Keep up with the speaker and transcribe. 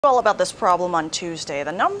All about this problem on Tuesday.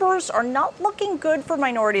 The numbers are not looking good for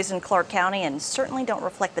minorities in Clark County and certainly don't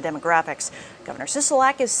reflect the demographics. Governor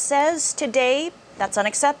Sisolak says today that's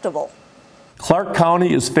unacceptable. Clark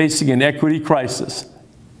County is facing an equity crisis.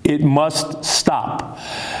 It must stop.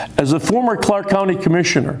 As a former Clark County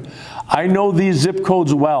commissioner, I know these zip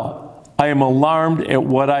codes well. I am alarmed at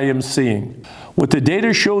what I am seeing. What the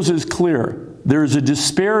data shows is clear. There is a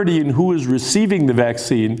disparity in who is receiving the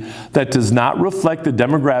vaccine that does not reflect the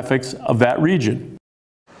demographics of that region.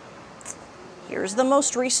 Here's the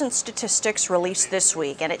most recent statistics released this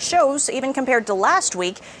week, and it shows, even compared to last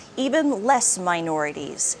week, even less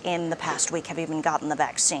minorities in the past week have even gotten the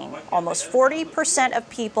vaccine. Almost 40% of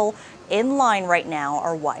people in line right now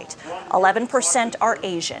are white, 11% are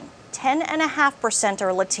Asian, 10.5%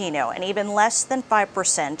 are Latino, and even less than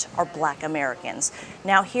 5% are Black Americans.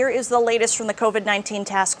 Now, here is the latest from the COVID-19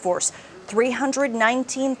 task force.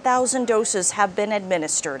 319,000 doses have been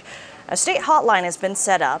administered. A state hotline has been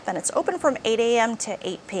set up, and it's open from 8 a.m. to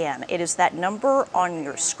 8 p.m. It is that number on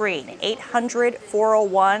your screen,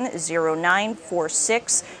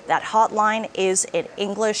 800-401-0946. That hotline is in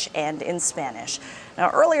English and in Spanish. Now,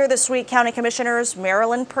 earlier this week, County Commissioners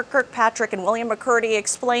Marilyn Kirkpatrick and William McCurdy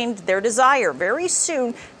explained their desire very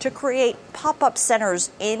soon to create pop-up centers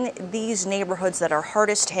in these neighborhoods that are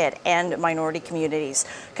hardest hit and minority communities.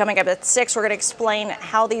 Coming up at 6, we're going to explain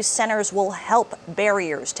how these centers will help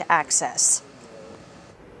barriers to access.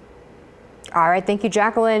 All right, thank you,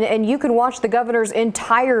 Jacqueline. And you can watch the governor's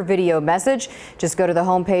entire video message. Just go to the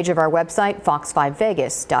homepage of our website,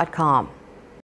 fox5vegas.com.